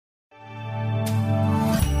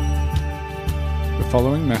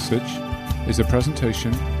following message is a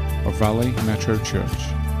presentation of Valley Metro Church,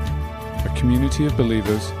 a community of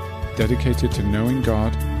believers dedicated to knowing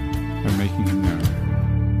God and making Him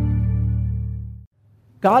known.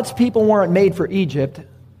 God's people weren't made for Egypt,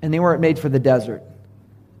 and they weren't made for the desert.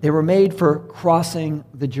 They were made for crossing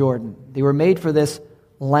the Jordan. They were made for this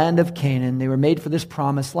land of Canaan. They were made for this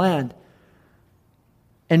promised land.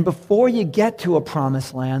 And before you get to a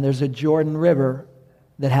promised land, there's a Jordan River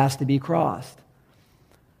that has to be crossed.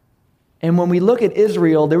 And when we look at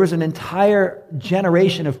Israel, there was an entire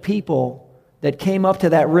generation of people that came up to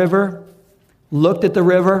that river, looked at the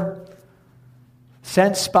river,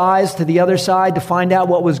 sent spies to the other side to find out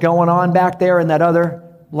what was going on back there in that other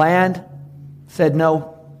land, said,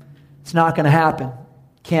 no, it's not going to happen.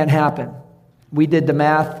 Can't happen. We did the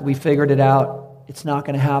math. We figured it out. It's not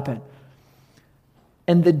going to happen.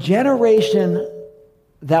 And the generation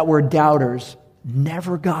that were doubters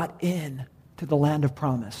never got in to the land of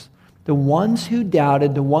promise. The ones who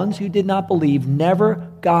doubted, the ones who did not believe, never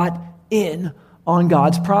got in on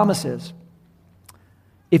God's promises.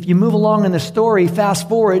 If you move along in the story, fast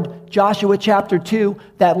forward, Joshua chapter 2,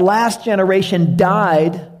 that last generation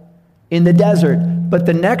died in the desert. But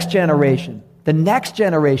the next generation,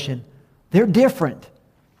 they're different.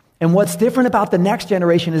 And what's different about the next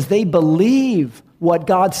generation is they believe what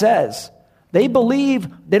God says. They believe,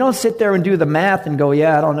 they don't sit there and do the math and go,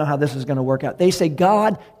 yeah, I don't know how this is going to work out. They say,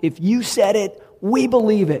 God, if you said it, we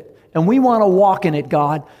believe it. And we want to walk in it,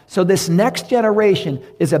 God. So this next generation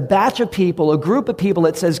is a batch of people, a group of people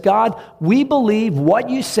that says, God, we believe what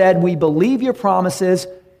you said. We believe your promises.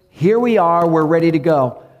 Here we are. We're ready to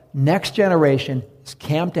go. Next generation is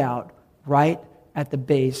camped out right at the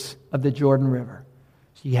base of the Jordan River.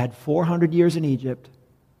 So you had 400 years in Egypt,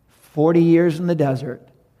 40 years in the desert.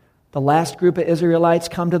 The last group of Israelites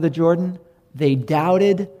come to the Jordan. They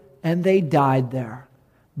doubted and they died there.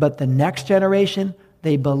 But the next generation,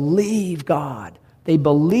 they believe God. They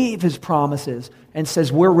believe His promises and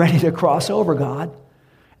says, we're ready to cross over, God.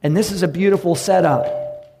 And this is a beautiful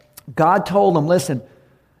setup. God told them, listen,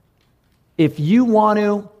 if you want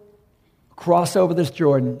to cross over this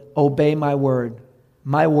Jordan, obey my word.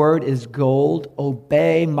 My word is gold.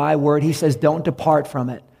 Obey my word. He says, don't depart from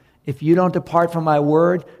it. If you don't depart from my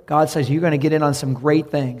word, God says you're going to get in on some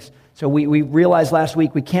great things. So we realized last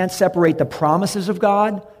week we can't separate the promises of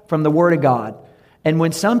God from the word of God. And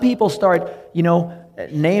when some people start,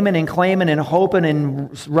 naming and claiming and hoping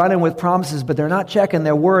and running with promises, but they're not checking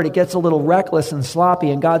their word, it gets a little reckless and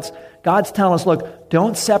sloppy. And God's telling us, look,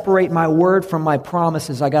 don't separate my word from my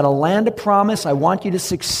promises. I got a land of promise. I want you to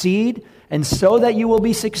succeed. And so that you will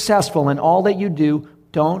be successful in all that you do,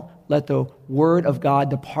 don't let the word of God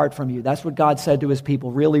depart from you. That's what God said to His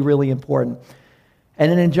people. Really, really important. And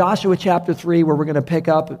then in Joshua chapter 3, where we're going to pick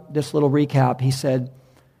up this little recap, He said,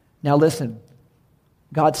 now listen,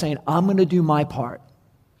 God's saying, I'm going to do my part,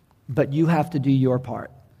 but you have to do your part.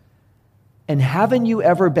 And haven't you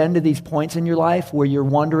ever been to these points in your life where you're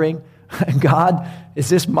wondering, God, is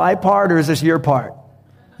this my part or is this your part?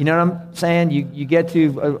 You know what I'm saying? You get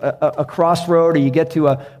to a crossroad, or you get to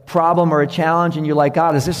a problem or a challenge, and you're like,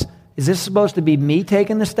 God, is this supposed to be me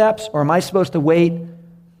taking the steps, or am I supposed to wait,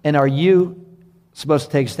 and are you supposed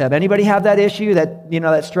to take a step? Anybody have that issue,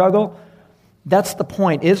 that struggle? That's the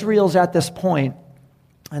point. Israel's at this point,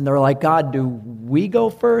 and they're like, God, do we go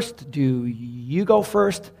first? Do you go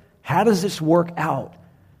first? How does this work out?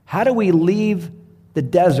 How do we leave the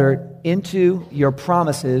desert into your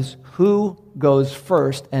promises? Who goes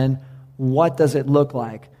first, and what does it look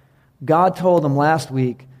like? God told them last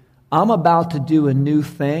week, I'm about to do a new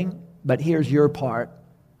thing, but here's your part.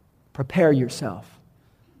 Prepare yourself.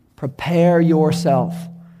 Prepare yourself.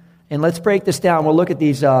 And let's break this down. We'll look at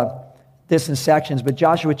this in sections, but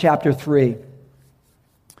Joshua chapter 3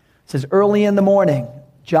 says, early in the morning,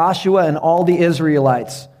 Joshua and all the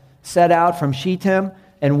Israelites set out from Shittim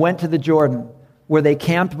and went to the Jordan, where they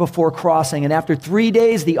camped before crossing. And after 3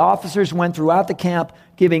 days, the officers went throughout the camp,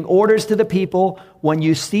 giving orders to the people, when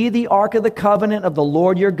you see the ark of the covenant of the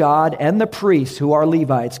Lord your God and the priests, who are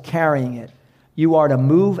Levites, carrying it, you are to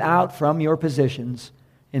move out from your positions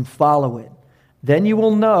and follow it. Then you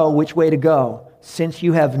will know which way to go, since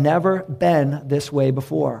you have never been this way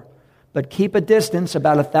before. But keep a distance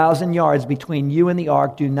about 1,000 yards between you and the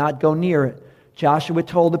ark. Do not go near it. Joshua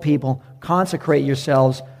told the people, consecrate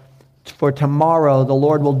yourselves, for tomorrow the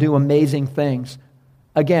Lord will do amazing things.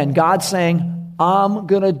 Again, God's saying, I'm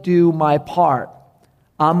going to do my part.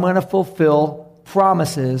 I'm going to fulfill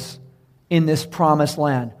promises in this promised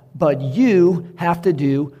land. But you have to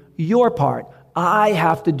do your part. I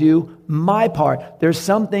have to do my part. There's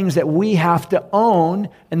some things that we have to own,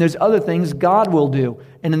 and there's other things God will do.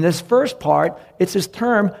 And in this first part, it's this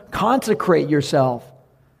term, consecrate yourself.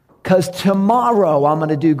 Because tomorrow I'm going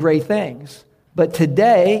to do great things. But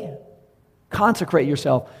today, consecrate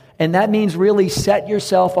yourself. And that means really set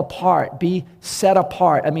yourself apart. Be set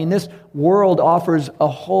apart. I mean, this world offers a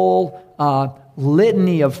whole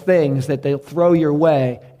litany of things that they'll throw your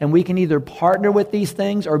way. And we can either partner with these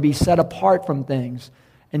things or be set apart from things.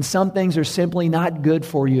 And some things are simply not good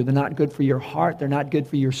for you. They're not good for your heart. They're not good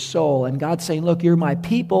for your soul. And God's saying, look, you're my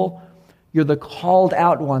people. You're the called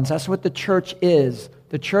out ones. That's what the church is.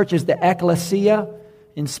 The church is the ecclesia.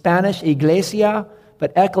 In Spanish, iglesia.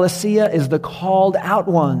 But ecclesia is the called out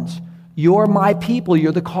ones. You're my people.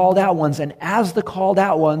 You're the called out ones. And as the called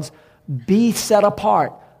out ones, be set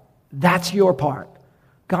apart. That's your part.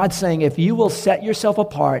 God's saying, if you will set yourself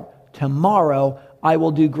apart, tomorrow I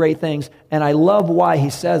will do great things. And I love why he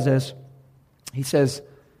says this. He says,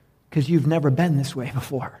 because you've never been this way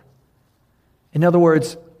before. In other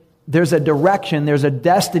words, there's a direction, there's a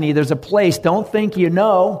destiny, there's a place. Don't think you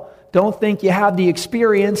know. Don't think you have the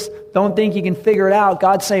experience. Don't think you can figure it out.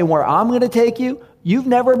 God's saying, where I'm going to take you, you've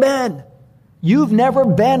never been. You've never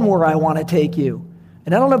been where I want to take you.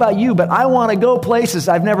 And I don't know about you, but I want to go places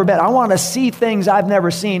I've never been. I want to see things I've never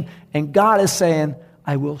seen. And God is saying,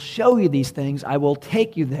 I will show you these things. I will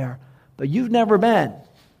take you there. But you've never been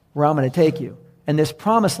where I'm going to take you. And this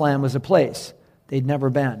promised land was a place they'd never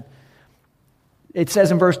been. It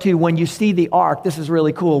says in verse 2, when you see the ark, this is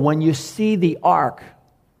really cool. When you see the ark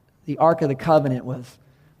of the covenant was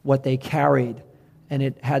what they carried. And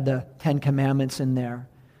it had the 10 Commandments in there.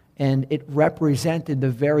 And it represented the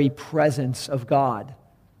very presence of God.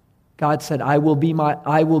 God said, I will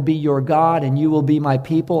be your God, and you will be my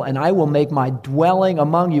people, and I will make my dwelling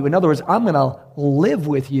among you. In other words, I'm going to live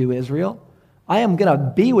with you, Israel. I am going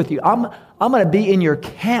to be with you. I'm going to be in your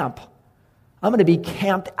camp. I'm going to be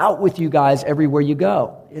camped out with you guys everywhere you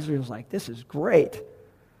go. Israel's like, this is great.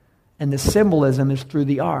 And the symbolism is through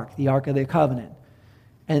the ark of the covenant.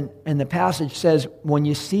 And the passage says, when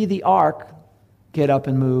you see the ark, get up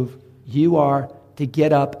and move. You are to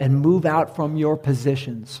get up and move out from your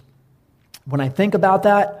positions. When I think about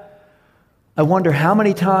that, I wonder how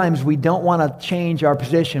many times we don't want to change our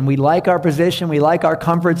position. We like our position. We like our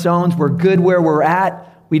comfort zones. We're good where we're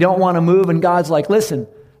at. We don't want to move. And God's like, listen,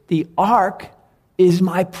 the ark is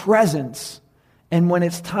my presence. And when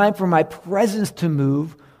it's time for my presence to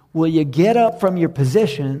move, will you get up from your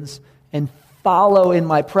positions and follow in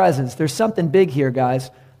my presence? There's something big here, guys.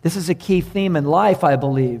 This is a key theme in life, I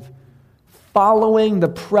believe. Following the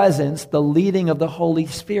presence, the leading of the Holy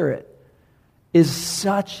Spirit is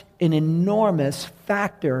such an enormous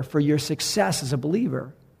factor for your success as a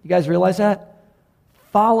believer. You guys realize that?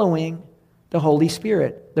 Following the Holy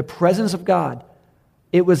Spirit, the presence of God.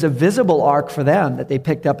 It was a visible ark for them that they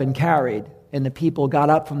picked up and carried, and the people got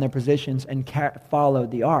up from their positions and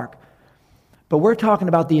followed the ark. But we're talking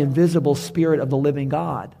about the invisible Spirit of the living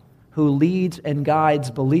God who leads and guides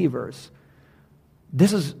believers.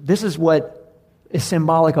 This is what is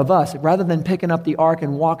symbolic of us. Rather than picking up the ark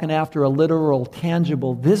and walking after a literal,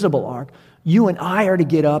 tangible, visible ark, you and I are to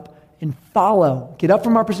get up and follow. Get up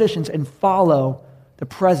from our positions and follow the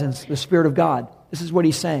presence, the Spirit of God. This is what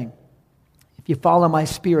he's saying. If you follow my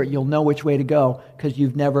Spirit, you'll know which way to go because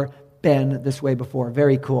you've never been this way before.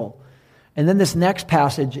 Very cool. And then this next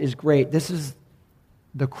passage is great. This is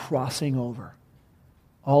the crossing over.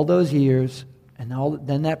 All those years and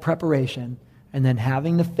then that preparation and then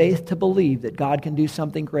having the faith to believe that God can do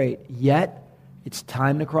something great. Yet, it's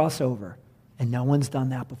time to cross over. And no one's done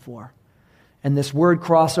that before. And this word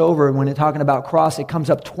crossover, when it's talking about cross, it comes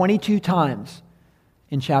up 22 times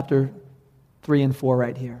in chapter 3 and 4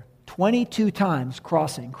 right here. 22 times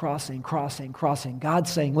crossing, crossing, crossing, crossing. God's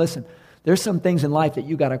saying, listen, there's some things in life that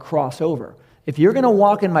you got to cross over. If you're going to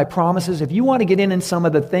walk in my promises, if you want to get in some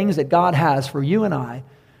of the things that God has for you and I,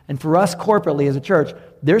 and for us corporately as a church,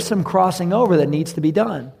 there's some crossing over that needs to be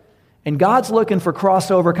done. And God's looking for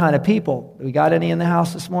crossover kind of people. We got any in the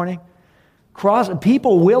house this morning?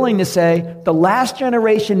 People willing to say, the last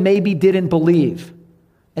generation maybe didn't believe.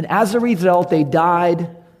 And as a result, they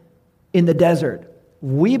died in the desert.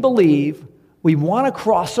 We believe, we want to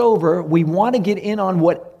cross over, we want to get in on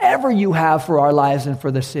whatever you have for our lives and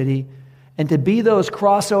for the city, and to be those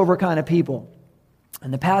crossover kind of people.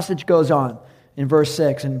 And the passage goes on in verse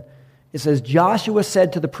 6, and it says, Joshua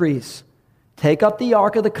said to the priests, take up the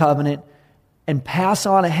ark of the covenant and pass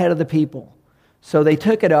on ahead of the people. So they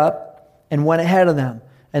took it up and went ahead of them.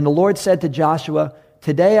 And the Lord said to Joshua,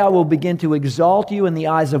 today I will begin to exalt you in the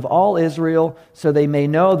eyes of all Israel, so they may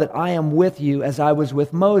know that I am with you as I was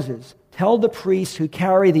with Moses. tell the priests who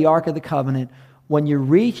carry the Ark of the Covenant, when you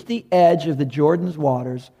reach the edge of the Jordan's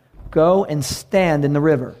waters, go and stand in the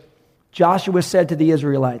river." Joshua said to the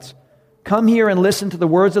Israelites, "Come here and listen to the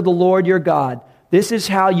words of the Lord your God. This is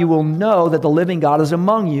how you will know that the living God is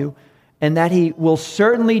among you, and that he will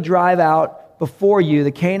certainly drive out before you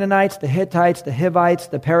the Canaanites, the Hittites, the Hivites,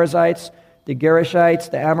 the Perizzites, the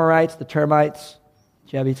Gerishites, the Amorites, the Termites,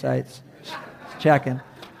 Jebusites." Checking.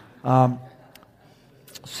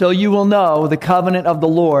 "So you will know the covenant of the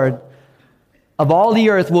Lord of all the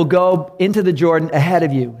earth will go into the Jordan ahead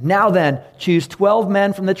of you. Now then, choose 12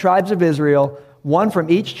 men from the tribes of Israel, one from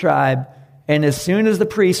each tribe, and as soon as the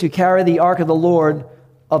priests who carry the ark of the Lord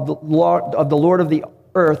of the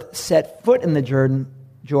earth set foot in the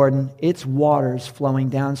Jordan, its waters flowing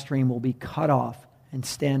downstream will be cut off and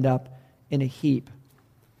stand up in a heap."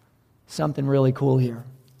 Something really cool here.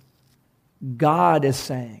 God is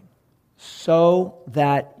saying, so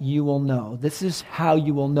that you will know. This is how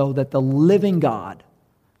you will know that the living God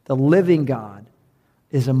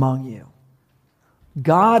is among you.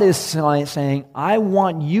 God is saying, I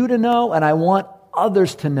want you to know and I want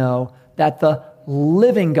others to know that the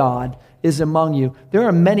living God is among you. There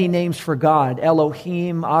are many names for God.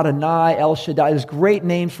 Elohim, Adonai, El Shaddai. There's great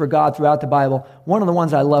names for God throughout the Bible. One of the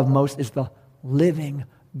ones I love most is the living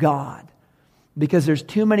God. Because there's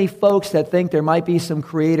too many folks that think there might be some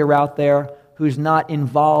creator out there who's not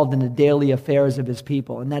involved in the daily affairs of his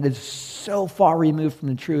people. And that is so far removed from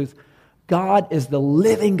the truth. God is the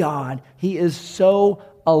living God. He is so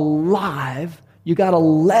alive. You got to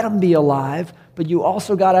let him be alive, but you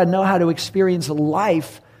also got to know how to experience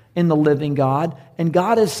life in the living God. And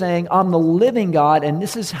God is saying, I'm the living God, and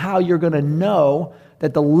this is how you're going to know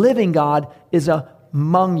that the living God is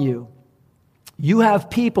among you. You have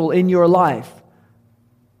people in your life,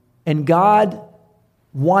 and God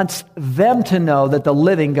wants them to know that the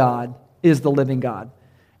living God is the living God.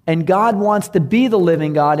 And God wants to be the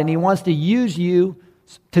living God, and he wants to use you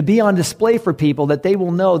to be on display for people that they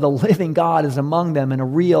will know the living God is among them in a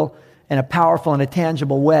real and a powerful and a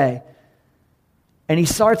tangible way. And he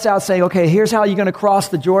starts out saying, okay, here's how you're going to cross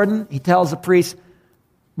the Jordan. He tells the priests,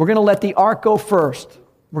 we're going to let the ark go first.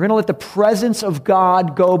 We're going to let the presence of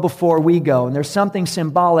God go before we go. And there's something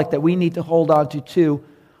symbolic that we need to hold on to too.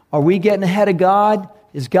 Are we getting ahead of God?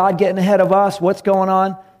 Is God getting ahead of us? What's going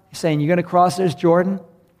on? He's saying, you're going to cross this Jordan?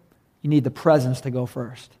 You need the presence to go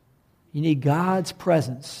first. You need God's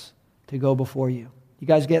presence to go before you. You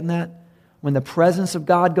guys getting that? When the presence of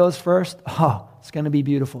God goes first, it's going to be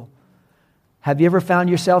beautiful. Have you ever found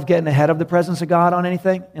yourself getting ahead of the presence of God on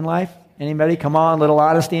anything in life? Anybody? Come on, little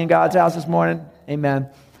honesty in God's house this morning. Amen.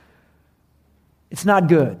 It's not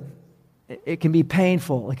good. It can be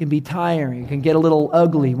painful. It can be tiring. It can get a little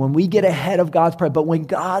ugly when we get ahead of God's presence. But when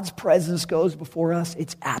God's presence goes before us,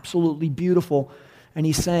 it's absolutely beautiful. And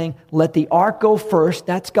he's saying, let the ark go first.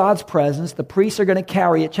 That's God's presence. The priests are going to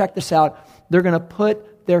carry it. Check this out. They're going to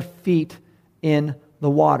put their feet in the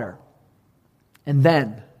water. And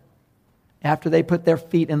then, after they put their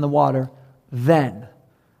feet in the water, then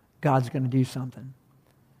God's going to do something.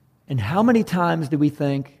 And how many times do we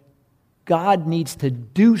think, God needs to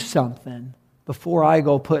do something before I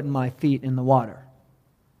go putting my feet in the water?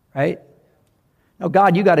 Right? No,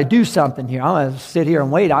 God, you got to do something here. I'm going to sit here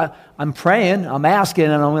and wait. I'm praying, I'm asking,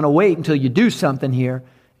 and I'm going to wait until you do something here.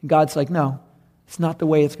 And God's like, no, it's not the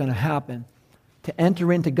way it's going to happen. To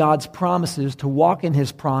enter into God's promises, to walk in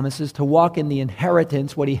his promises, to walk in the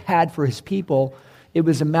inheritance, what he had for his people, it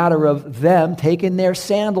was a matter of them taking their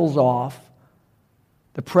sandals off,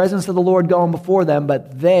 the presence of the Lord going before them,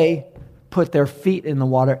 but they put their feet in the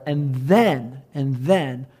water, and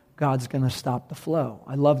then God's going to stop the flow.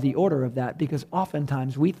 I love the order of that because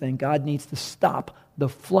oftentimes we think God needs to stop the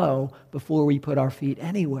flow before we put our feet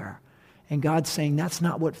anywhere. And God's saying that's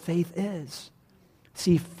not what faith is.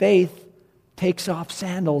 See, faith takes off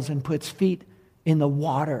sandals and puts feet in the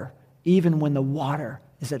water, even when the water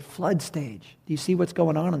is at flood stage. Do you see what's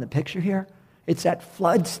going on in the picture here? It's at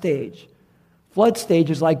flood stage. Flood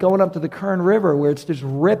stage is like going up to the Kern River where it's just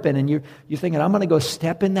ripping and you're thinking, I'm going to go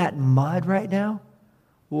step in that mud right now?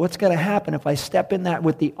 Well, what's going to happen if I step in that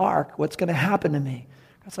with the ark? What's going to happen to me?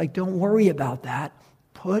 God's like, don't worry about that.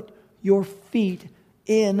 Put your feet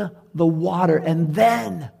in the water and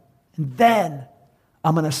then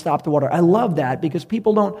I'm going to stop the water. I love that because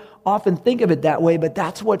people don't often think of it that way, but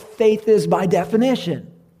that's what faith is by definition.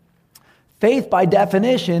 Faith by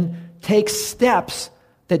definition takes steps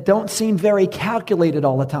that don't seem very calculated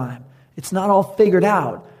all the time. It's not all figured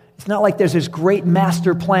out. It's not like there's this great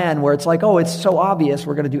master plan where it's like, oh, it's so obvious.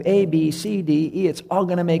 We're going to do A, B, C, D, E. It's all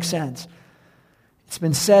going to make sense. It's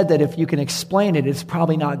been said that if you can explain it, it's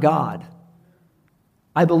probably not God.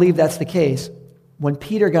 I believe that's the case. When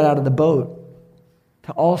Peter got out of the boat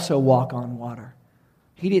to also walk on water,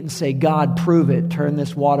 he didn't say, God, prove it, turn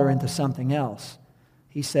this water into something else.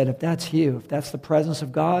 He said, if that's you, if that's the presence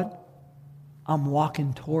of God, I'm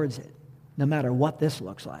walking towards it, no matter what this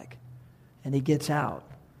looks like. And he gets out,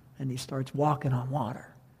 and he starts walking on water.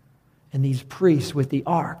 And these priests with the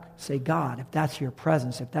ark say, God, if that's your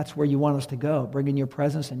presence, if that's where you want us to go, bring in your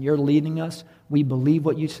presence and you're leading us, we believe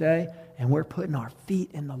what you say, and we're putting our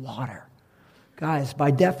feet in the water. Guys,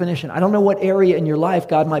 by definition, I don't know what area in your life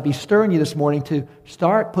God might be stirring you this morning to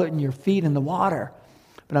start putting your feet in the water.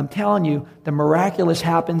 But I'm telling you, the miraculous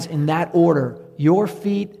happens in that order. Your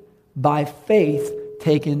feet, by faith,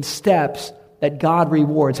 taking steps that God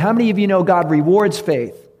rewards. How many of you know God rewards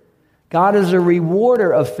faith? God is a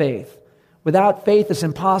rewarder of faith. Without faith, it's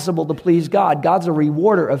impossible to please God. God's a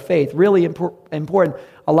rewarder of faith. Really important.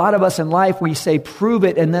 A lot of us in life, we say, prove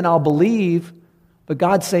it, and then I'll believe. But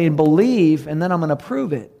God's saying, believe, and then I'm going to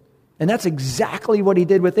prove it. And that's exactly what he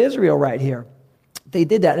did with Israel right here. They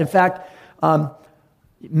did that. In fact,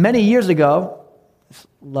 many years ago, this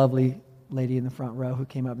lovely lady in the front row who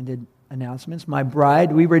came up and did announcements, my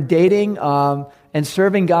bride, we were dating and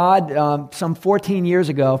serving God some 15 years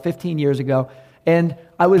ago. And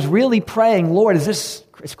I was really praying, Lord, is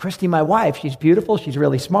Christy my wife? She's beautiful. She's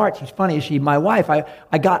really smart. She's funny. Is she my wife?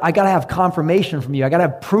 I got to have confirmation from you. I got to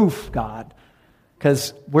have proof, God,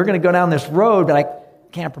 because we're going to go down this road, but I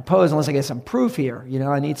can't propose unless I get some proof here. You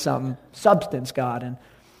know, I need some substance, God. And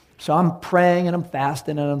so I'm praying and I'm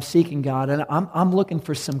fasting and I'm seeking God, and I'm looking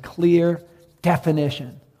for some clear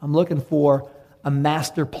definition. I'm looking for a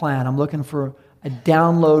master plan. I'm looking for a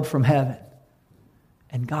download from heaven.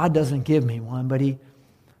 And God doesn't give me one, but he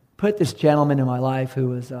put this gentleman in my life who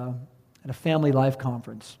was at a family life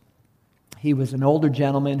conference. He was an older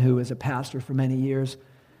gentleman who was a pastor for many years,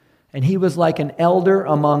 and he was like an elder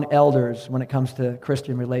among elders when it comes to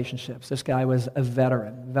Christian relationships. This guy was a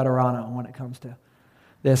veterano when it comes to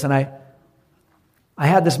this. And I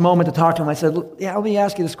had this moment to talk to him. I said, yeah, let me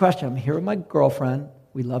ask you this question. I'm here with my girlfriend.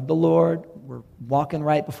 We love the Lord. We're walking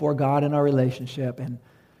right before God in our relationship, and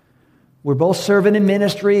we're both serving in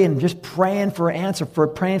ministry and just praying for answer,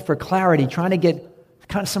 praying for clarity, trying to get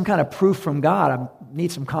some kind of proof from God. I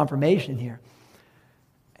need some confirmation here.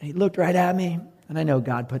 And he looked right at me, and I know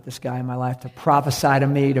God put this guy in my life to prophesy to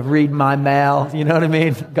me, to read my mail. You know what I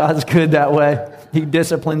mean? God's good that way. He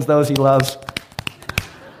disciplines those he loves.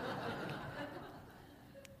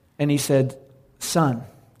 And he said, son,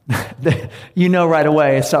 you know right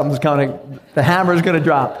away something's coming, the hammer's going to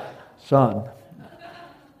drop. Son.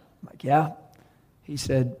 Yeah. He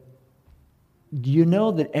said, do you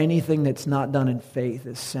know that anything that's not done in faith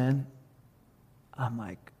is sin? I'm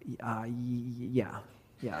like, yeah, you know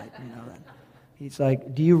that. He's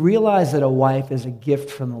like, do you realize that a wife is a gift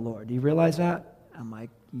from the Lord? Do you realize that? I'm like,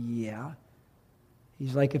 yeah.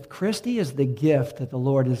 He's like, if Christy is the gift that the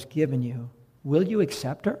Lord has given you, will you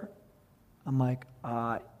accept her? I'm like,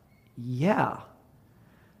 yeah.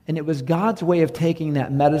 And it was God's way of taking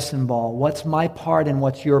that medicine ball. What's my part and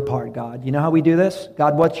what's your part, God? You know how we do this?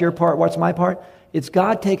 God, what's your part? What's my part? It's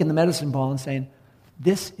God taking the medicine ball and saying,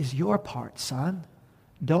 this is your part, son.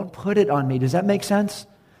 Don't put it on me. Does that make sense?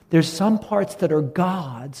 There's some parts that are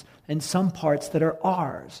God's and some parts that are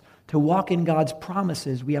ours. To walk in God's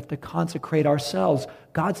promises, we have to consecrate ourselves.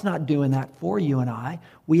 God's not doing that for you and I.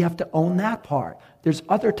 We have to own that part. There's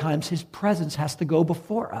other times his presence has to go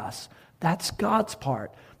before us. That's God's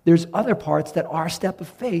part. There's other parts that our step of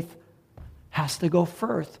faith has to go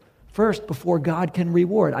first before God can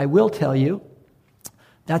reward. I will tell you,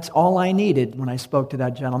 that's all I needed when I spoke to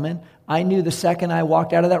that gentleman. I knew the second I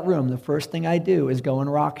walked out of that room, the first thing I do is go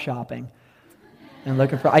and rock shopping. And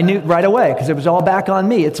I knew right away because it was all back on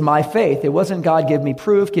me. It's my faith. It wasn't God give me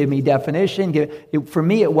proof, give me definition. For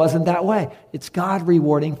me, it wasn't that way. It's God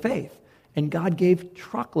rewarding faith. And God gave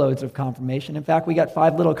truckloads of confirmation. In fact, we got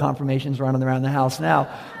 5 little confirmations running around the house now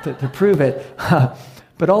to prove it.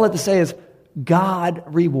 But all I have to say is God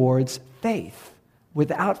rewards faith.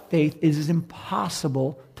 Without faith, it is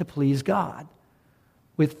impossible to please God.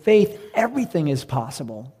 With faith, everything is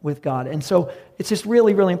possible with God. And so it's just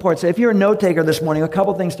really, really important. So if you're a note taker this morning, a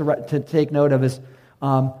couple things to take note of is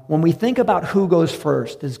when we think about who goes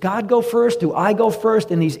first. Does God go first? Do I go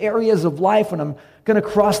first in these areas of life when I'm going to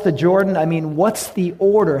cross the Jordan? I mean, what's the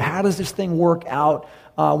order? How does this thing work out?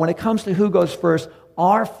 When it comes to who goes first,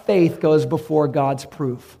 our faith goes before God's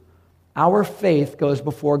proof. Our faith goes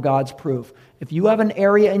before God's proof. If you have an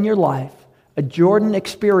area in your life, a Jordan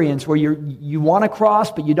experience where you want to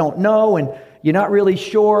cross, but you don't know, and you're not really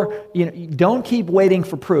sure, don't keep waiting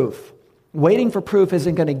for proof. Waiting for proof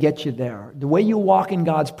isn't going to get you there. The way you walk in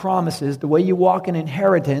God's promises, the way you walk in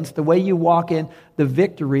inheritance, the way you walk in the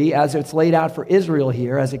victory as it's laid out for Israel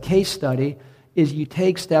here as a case study, is you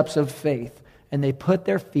take steps of faith, and they put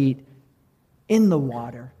their feet in the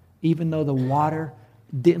water, even though the water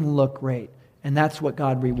didn't look great. And that's what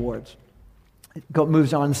God rewards. It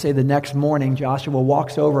moves on to say the next morning, Joshua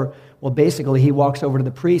walks over. Well, basically, he walks over to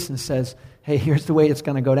the priest and says, hey, here's the way it's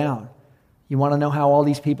going to go down. You want to know how all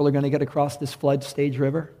these people are going to get across this flood stage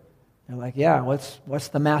river? They're like, yeah, what's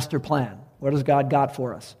the master plan? What has God got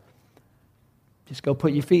for us? Just go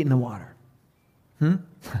put your feet in the water.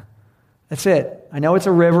 That's it. I know it's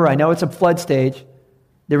a river. I know it's a flood stage.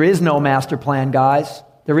 There is no master plan, guys.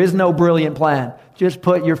 There is no brilliant plan. Just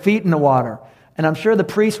put your feet in the water. And I'm sure the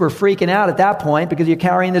priests were freaking out at that point because you're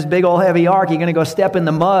carrying this big old heavy ark. You're going to go step in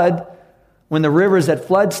the mud when the river's at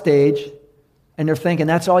flood stage. And they're thinking,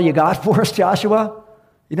 that's all you got for us, Joshua?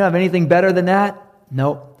 You don't have anything better than that?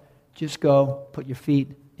 Nope. Just go put your feet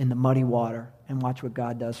in the muddy water and watch what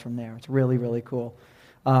God does from there. It's really, really cool.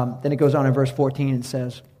 Then it goes on in verse 14 and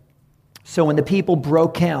says, so when the people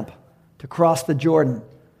broke camp to cross the Jordan,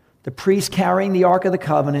 the priest carrying the Ark of the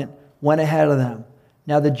Covenant went ahead of them.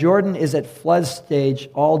 Now the Jordan is at flood stage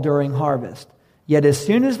all during harvest. Yet as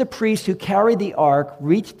soon as the priests who carried the ark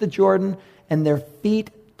reached the Jordan and their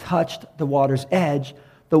feet touched the water's edge,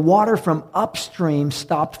 the water from upstream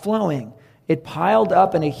stopped flowing. It piled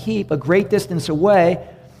up in a heap a great distance away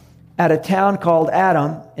at a town called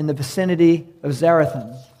Adam in the vicinity of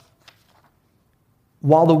Zarethan.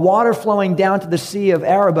 While the water flowing down to the Sea of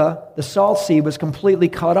Arabah, the Salt Sea, was completely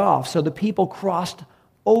cut off, so the people crossed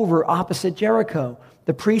over opposite Jericho.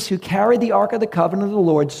 The priests who carried the Ark of the Covenant of the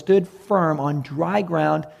Lord stood firm on dry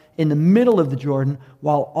ground in the middle of the Jordan,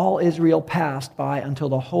 while all Israel passed by until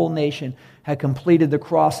the whole nation had completed the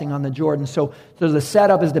crossing on the Jordan. So the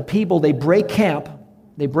setup is the people, they break camp,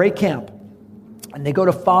 and they go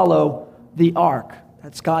to follow the ark.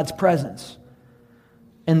 That's God's presence.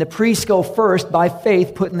 And the priests go first by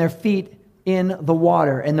faith, putting their feet in the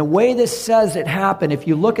water. And the way this says it happened, if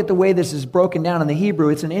you look at the way this is broken down in the Hebrew,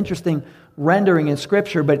 it's an interesting rendering in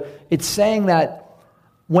Scripture, but it's saying that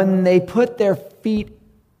when they put their feet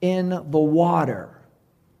in the water,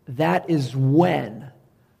 that is when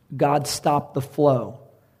God stopped the flow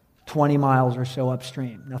 20 miles or so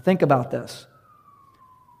upstream. Now think about this.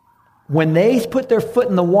 When they put their foot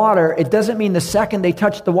in the water, it doesn't mean the second they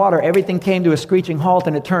touched the water, everything came to a screeching halt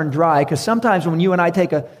and it turned dry. Because sometimes when you and I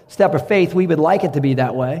take a step of faith, we would like it to be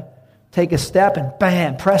that way. Take a step and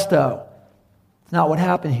bam, presto. It's not what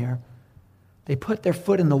happened here. They put their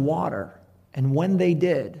foot in the water, and when they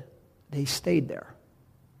did, they stayed there.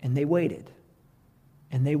 And they waited.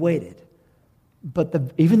 And they waited.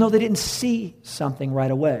 But even though they didn't see something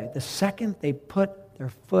right away, the second they put their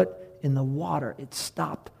foot in the water, it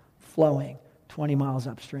stopped flowing 20 miles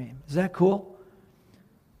upstream. Is that cool?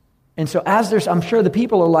 And so I'm sure the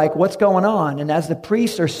people are like, what's going on? And as the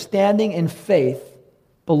priests are standing in faith,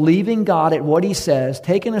 believing God at what he says,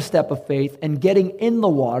 taking a step of faith and getting in the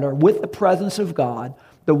water with the presence of God,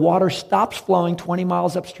 the water stops flowing 20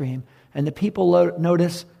 miles upstream, and the people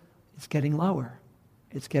notice it's getting lower.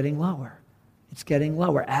 It's getting lower. It's getting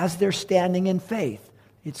lower. As they're standing in faith,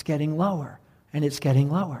 it's getting lower, and it's getting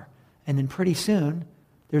lower. And then pretty soon,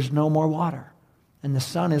 there's no more water. And the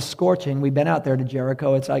sun is scorching. We've been out there to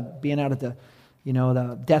Jericho. It's like being out at the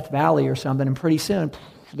Death Valley or something. And pretty soon,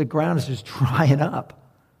 the ground is just drying up.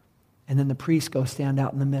 And then the priests go stand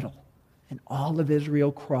out in the middle. And all of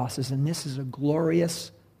Israel crosses. And this is a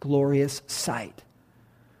glorious, glorious sight.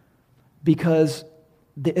 Because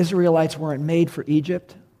the Israelites weren't made for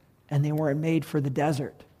Egypt. And they weren't made for the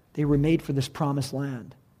desert. They were made for this promised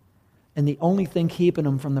land. And the only thing keeping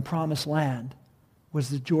them from the promised land was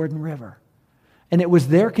the Jordan River. And it was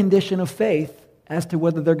their condition of faith as to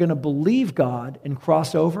whether they're going to believe God and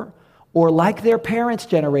cross over, or like their parents'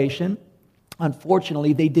 generation,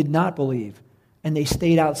 unfortunately, they did not believe. And they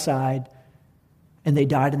stayed outside, and they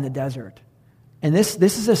died in the desert. And this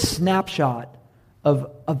is a snapshot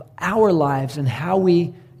of our lives and how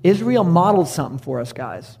Israel modeled something for us,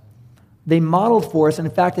 guys. They modeled for us, and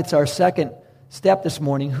in fact, it's our second step this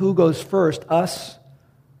morning. Who goes first, us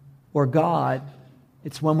or God?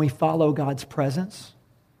 It's when we follow God's presence.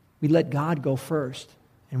 We let God go first,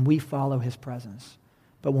 and we follow his presence.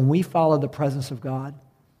 But when we follow the presence of God,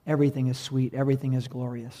 everything is sweet, everything is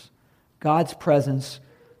glorious. God's presence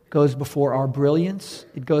goes before our brilliance.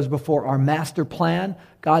 It goes before our master plan.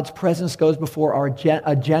 God's presence goes before our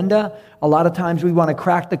agenda. A lot of times we want to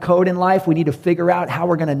crack the code in life. We need to figure out how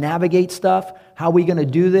we're going to navigate stuff. How are we going to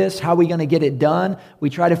do this? How are we going to get it done?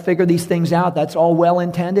 We try to figure these things out. That's all well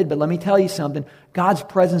intended. But let me tell you something. God's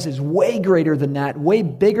presence is way greater than that, way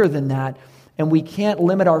bigger than that. And we can't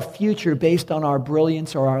limit our future based on our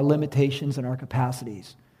brilliance or our limitations and our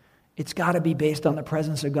capacities. It's got to be based on the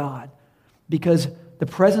presence of God. Because the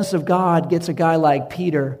presence of God gets a guy like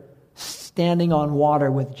Peter standing on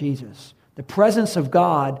water with Jesus. The presence of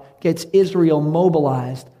God gets Israel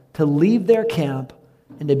mobilized to leave their camp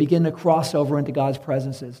and to begin to cross over into God's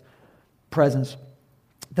presence.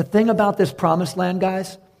 The thing about this promised land,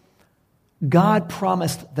 guys, God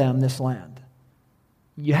promised them this land.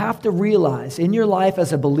 You have to realize in your life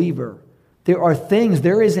as a believer, there's things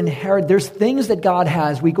that God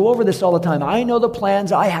has. We go over this all the time. I know the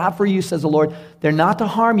plans I have for you, says the Lord. They're not to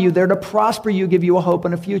harm you. They're to prosper you, give you a hope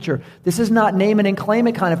and a future. This is not name it and claim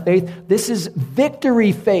it kind of faith. This is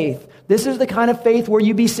victory faith. This is the kind of faith where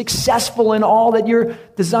you be successful in all that you're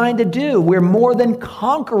designed to do. We're more than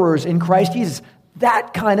conquerors in Christ Jesus.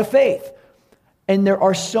 That kind of faith. And there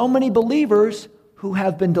are so many believers who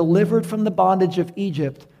have been delivered from the bondage of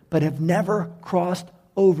Egypt, but have never crossed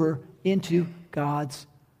over into God's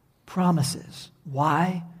promises.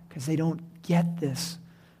 Why? Because they don't get this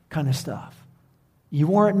kind of stuff. You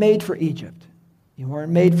weren't made for Egypt. You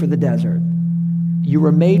weren't made for the desert. You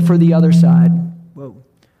were made for the other side. Whoa.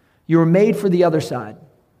 You were made for the other side.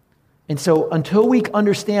 And so until we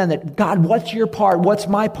understand that, God, what's your part? What's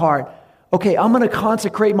my part? Okay, I'm going to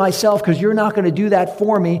consecrate myself because you're not going to do that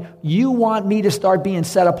for me. You want me to start being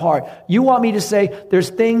set apart. You want me to say, there's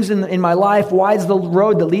things in my life, wide's the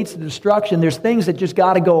road that leads to destruction. There's things that just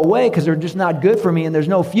got to go away because they're just not good for me and there's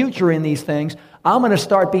no future in these things. I'm going to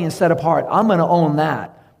start being set apart. I'm going to own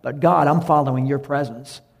that. But God, I'm following your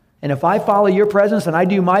presence. And if I follow your presence and I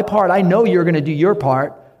do my part, I know you're going to do your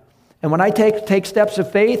part. And when I take steps of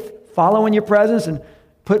faith, following your presence and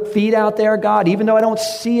put feet out there, God, even though I don't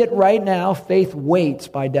see it right now, faith waits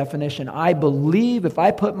by definition. I believe if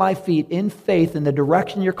I put my feet in faith in the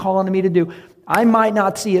direction you're calling me to do, I might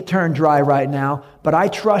not see it turn dry right now, but I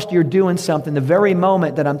trust you're doing something. The very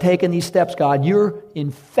moment that I'm taking these steps, God, you're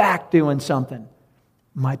in fact doing something.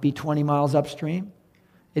 It might be 20 miles upstream.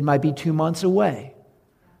 It might be 2 months away.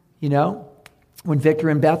 You know, when Victor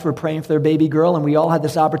and Beth were praying for their baby girl and we all had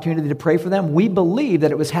this opportunity to pray for them, we believed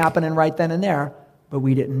that it was happening right then and there. But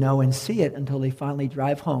we didn't know and see it until they finally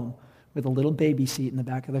drive home with a little baby seat in the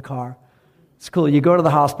back of the car. It's cool. You go to the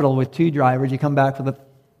hospital with 2 drivers. You come back with a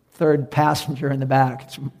 3rd passenger in the back.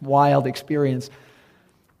 It's a wild experience.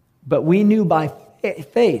 But we knew by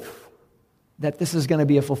faith that this is going to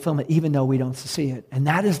be a fulfillment, even though we don't see it. And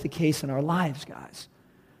that is the case in our lives, guys.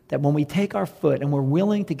 That when we take our foot and we're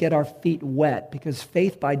willing to get our feet wet, because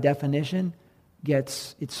faith by definition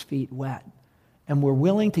gets its feet wet, and we're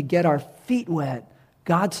willing to get our feet wet,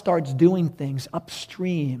 God starts doing things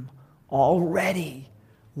upstream already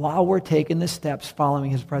while we're taking the steps following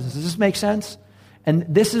his presence. Does this make sense? And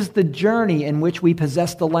this is the journey in which we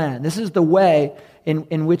possess the land. This is the way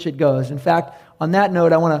in which it goes. In fact, on that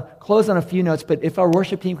note, I want to close on a few notes, but if our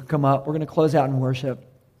worship team could come up, we're going to close out in worship.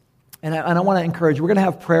 And I want to encourage, we're going to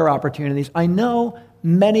have prayer opportunities. I know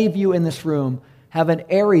many of you in this room have an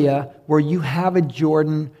area where you have a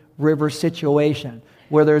Jordan River situation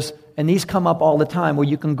where there's, and these come up all the time, where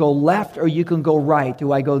you can go left or you can go right.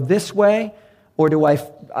 Do I go this way or do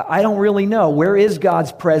I don't really know. Where is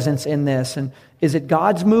God's presence in this? And is it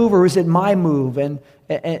God's move or is it my move?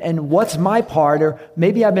 And what's my part? Or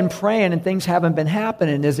maybe I've been praying and things haven't been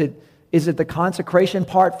happening. Is it the consecration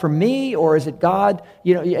part for me or is it God?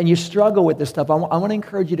 You know, and you struggle with this stuff. I want to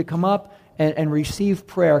encourage you to come up and receive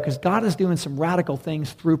prayer because God is doing some radical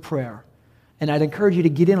things through prayer. And I'd encourage you to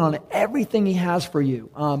get in on everything he has for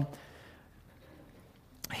you.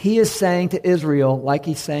 He is saying to Israel, like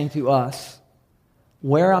he's saying to us,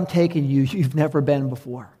 where I'm taking you, you've never been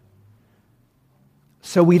before.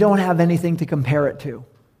 So we don't have anything to compare it to.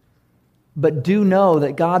 But do know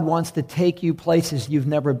that God wants to take you places you've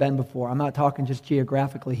never been before. I'm not talking just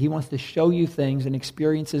geographically. He wants to show you things and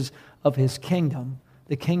experiences of his kingdom,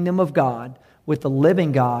 the kingdom of God, with the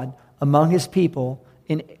living God among his people,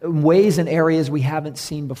 in ways and areas we haven't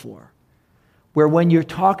seen before. Where when you're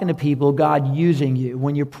talking to people, God using you.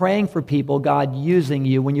 When you're praying for people, God using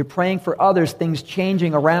you. When you're praying for others, things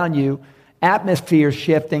changing around you, atmospheres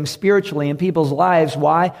shifting spiritually in people's lives.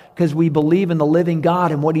 Why? Because we believe in the living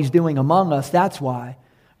God and what he's doing among us. That's why.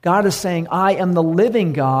 God is saying, I am the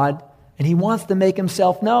living God, and he wants to make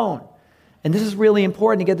himself known. And this is really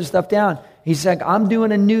important to get this stuff down. He's saying, I'm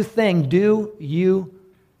doing a new thing. Do you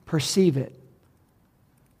perceive it?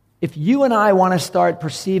 If you and I want to start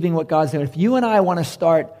perceiving what God's doing, if you and I want to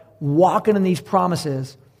start walking in these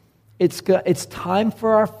promises, it's time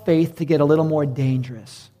for our faith to get a little more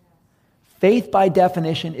dangerous. Faith, by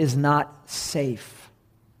definition, is not safe.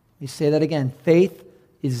 Let me say that again. Faith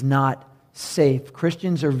is not safe.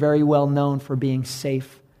 Christians are very well known for being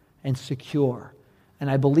safe and secure. And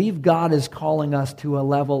I believe God is calling us to a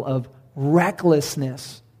level of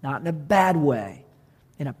recklessness, not in a bad way,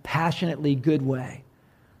 in a passionately good way,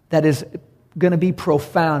 that is going to be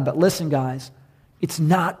profound. But listen, guys, it's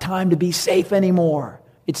not time to be safe anymore.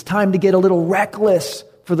 It's time to get a little reckless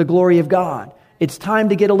for the glory of God. It's time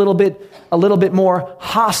to get a little bit more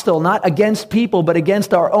hostile, not against people, but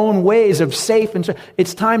against our own ways of safe. And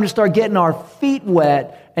it's time to start getting our feet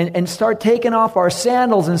wet and start taking off our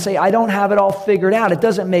sandals and say, I don't have it all figured out. It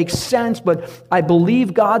doesn't make sense, but I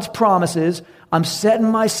believe God's promises. I'm setting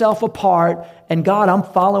myself apart, and God, I'm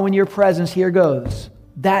following your presence. Here goes.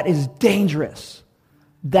 That is dangerous.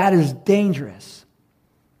 That is dangerous.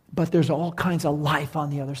 But there's all kinds of life on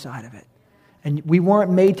the other side of it. And we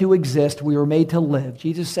weren't made to exist. We were made to live.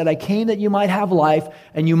 Jesus said, I came that you might have life,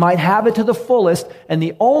 and you might have it to the fullest. And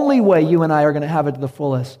the only way you and I are going to have it to the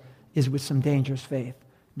fullest is with some dangerous faith.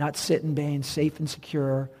 Not sitting being safe and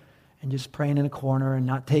secure and just praying in a corner and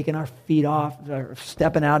not taking our feet off or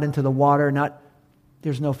stepping out into the water.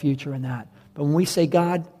 There's no future in that. But when we say,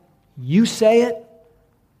 God, you say it,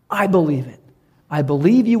 I believe it. I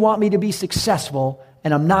believe you want me to be successful,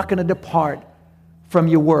 and I'm not going to depart from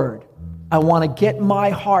your word. I want to get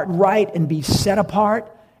my heart right and be set apart.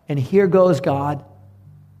 And here goes, God.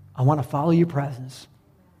 I want to follow your presence.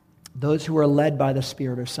 Those who are led by the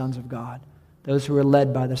Spirit are sons of God. Those who are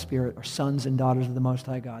led by the Spirit are sons and daughters of the Most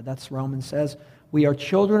High God. That's Romans says. We are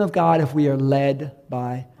children of God if we are led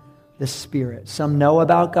by the Spirit. Some know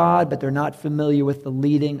about God, but they're not familiar with the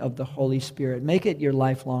leading of the Holy Spirit. Make it your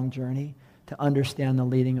lifelong journey to understand the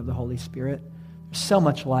leading of the Holy Spirit. There's so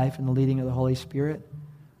much life in the leading of the Holy Spirit.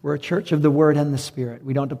 We're a church of the Word and the Spirit.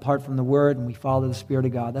 We don't depart from the Word, and we follow the Spirit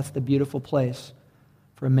of God. That's the beautiful place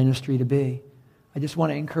for a ministry to be. I just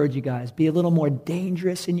want to encourage you guys, be a little more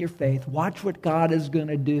dangerous in your faith. Watch what God is going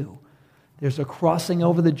to do. There's a crossing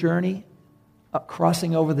over the journey, a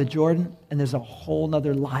crossing over the Jordan, and there's a whole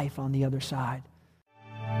nother life on the other side.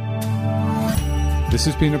 This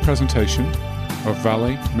has been a presentation of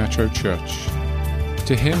Valley Metro Church.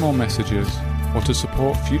 To hear more messages or to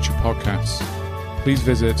support future podcasts, please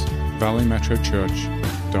visit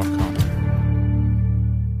valleymetrochurch.com.